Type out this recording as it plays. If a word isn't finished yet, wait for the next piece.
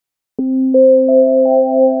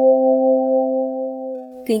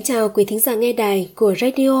Kính chào quý thính giả nghe đài của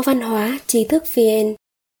Radio Văn hóa Tri Thức VN.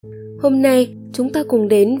 Hôm nay chúng ta cùng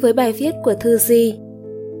đến với bài viết của Thư Di.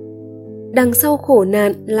 Đằng sau khổ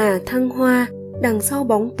nạn là thăng hoa, đằng sau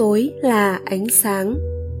bóng tối là ánh sáng.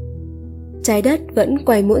 Trái đất vẫn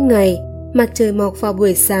quay mỗi ngày, mặt trời mọc vào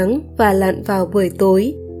buổi sáng và lặn vào buổi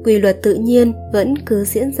tối. Quy luật tự nhiên vẫn cứ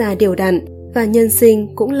diễn ra đều đặn, và nhân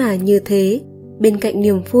sinh cũng là như thế. Bên cạnh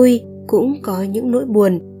niềm vui cũng có những nỗi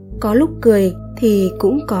buồn, có lúc cười thì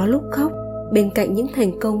cũng có lúc khóc. Bên cạnh những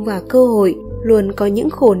thành công và cơ hội luôn có những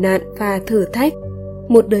khổ nạn và thử thách.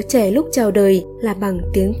 Một đứa trẻ lúc chào đời là bằng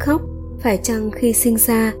tiếng khóc. Phải chăng khi sinh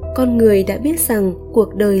ra, con người đã biết rằng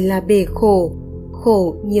cuộc đời là bể khổ,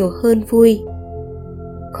 khổ nhiều hơn vui.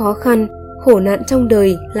 Khó khăn, khổ nạn trong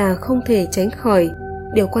đời là không thể tránh khỏi.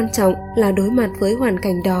 Điều quan trọng là đối mặt với hoàn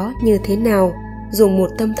cảnh đó như thế nào, dùng một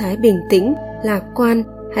tâm thái bình tĩnh, lạc quan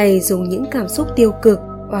hay dùng những cảm xúc tiêu cực,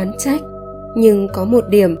 oán trách. Nhưng có một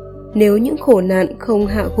điểm, nếu những khổ nạn không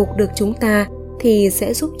hạ gục được chúng ta thì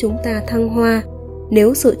sẽ giúp chúng ta thăng hoa.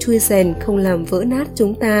 Nếu sự trui rèn không làm vỡ nát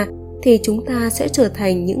chúng ta thì chúng ta sẽ trở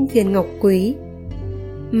thành những viên ngọc quý.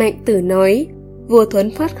 Mạnh Tử nói, vua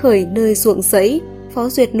Thuấn phát khởi nơi ruộng rẫy, Phó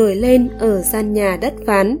Duyệt nổi lên ở gian nhà đất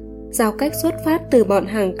ván. Giao cách xuất phát từ bọn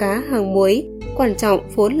hàng cá hàng muối, quan trọng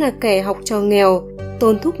vốn là kẻ học trò nghèo.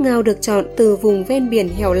 Tôn Thúc Ngao được chọn từ vùng ven biển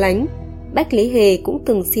hẻo lánh. Bách Lý Hề cũng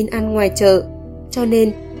từng xin ăn ngoài chợ. Cho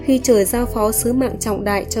nên khi trời giao phó sứ mạng trọng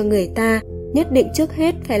đại cho người ta, nhất định trước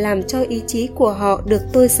hết phải làm cho ý chí của họ được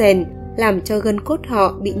tôi rèn, làm cho gân cốt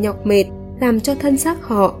họ bị nhọc mệt, làm cho thân xác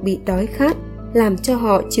họ bị đói khát, làm cho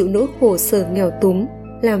họ chịu nỗi khổ sở nghèo túng,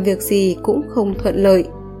 làm việc gì cũng không thuận lợi.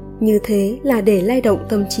 Như thế là để lay động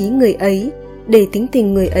tâm trí người ấy, để tính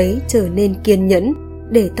tình người ấy trở nên kiên nhẫn,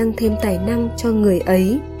 để tăng thêm tài năng cho người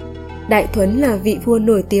ấy. Đại Thuấn là vị vua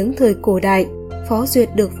nổi tiếng thời cổ đại, Phó Duyệt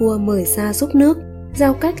được vua mời ra giúp nước,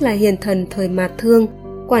 Giao Cách là hiền thần thời Mạt Thương,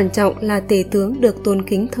 Quản Trọng là tể tướng được tôn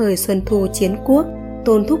kính thời Xuân Thu Chiến Quốc,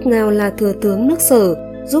 Tôn Thúc Ngao là thừa tướng nước Sở,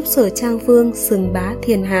 giúp Sở Trang Vương xưng bá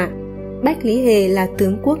thiên hạ. Bách Lý Hề là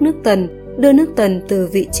tướng quốc nước Tần, đưa nước Tần từ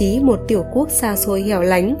vị trí một tiểu quốc xa xôi hẻo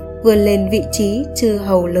lánh vươn lên vị trí chư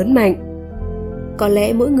hầu lớn mạnh. Có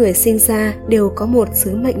lẽ mỗi người sinh ra đều có một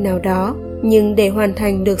sứ mệnh nào đó, nhưng để hoàn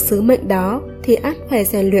thành được sứ mệnh đó thì ắt phải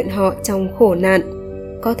rèn luyện họ trong khổ nạn.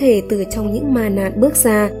 Có thể từ trong những ma nạn bước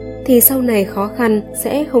ra thì sau này khó khăn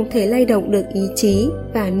sẽ không thể lay động được ý chí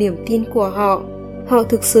và niềm tin của họ. Họ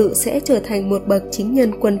thực sự sẽ trở thành một bậc chính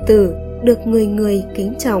nhân quân tử, được người người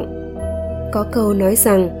kính trọng. Có câu nói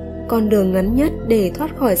rằng, con đường ngắn nhất để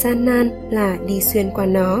thoát khỏi gian nan là đi xuyên qua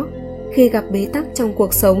nó. Khi gặp bế tắc trong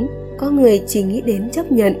cuộc sống, có người chỉ nghĩ đến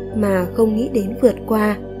chấp nhận mà không nghĩ đến vượt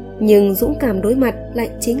qua. Nhưng dũng cảm đối mặt lại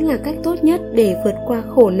chính là cách tốt nhất để vượt qua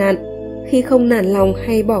khổ nạn. Khi không nản lòng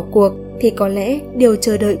hay bỏ cuộc thì có lẽ điều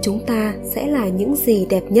chờ đợi chúng ta sẽ là những gì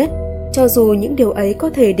đẹp nhất, cho dù những điều ấy có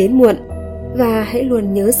thể đến muộn. Và hãy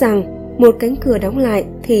luôn nhớ rằng, một cánh cửa đóng lại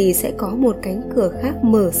thì sẽ có một cánh cửa khác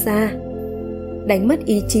mở ra. Đánh mất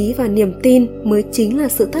ý chí và niềm tin mới chính là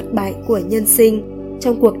sự thất bại của nhân sinh.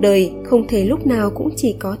 Trong cuộc đời không thể lúc nào cũng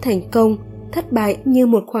chỉ có thành công. Thất bại như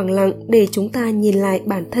một khoảng lặng để chúng ta nhìn lại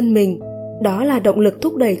bản thân mình. Đó là động lực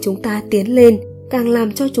thúc đẩy chúng ta tiến lên, càng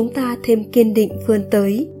làm cho chúng ta thêm kiên định vươn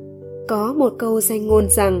tới. Có một câu danh ngôn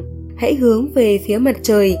rằng, hãy hướng về phía mặt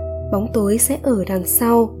trời, bóng tối sẽ ở đằng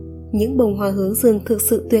sau. Những bông hoa hướng dương thực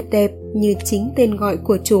sự tuyệt đẹp như chính tên gọi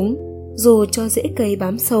của chúng. Dù cho rễ cây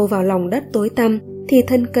bám sâu vào lòng đất tối tăm thì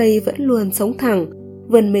thân cây vẫn luôn sống thẳng,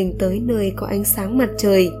 vươn mình tới nơi có ánh sáng mặt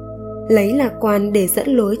trời. Lấy lạc quan để dẫn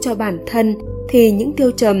lối cho bản thân thì những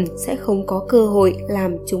tiêu trầm sẽ không có cơ hội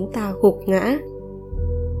làm chúng ta gục ngã.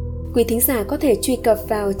 Quý thính giả có thể truy cập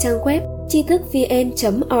vào trang web tri thức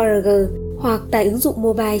vn.org hoặc tải ứng dụng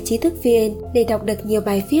mobile Tri Thức VN để đọc được nhiều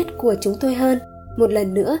bài viết của chúng tôi hơn. Một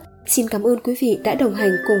lần nữa, xin cảm ơn quý vị đã đồng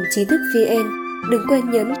hành cùng Tri Thức VN. Đừng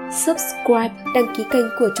quên nhấn subscribe, đăng ký kênh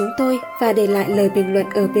của chúng tôi và để lại lời bình luận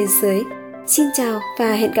ở bên dưới. Xin chào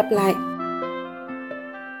và hẹn gặp lại!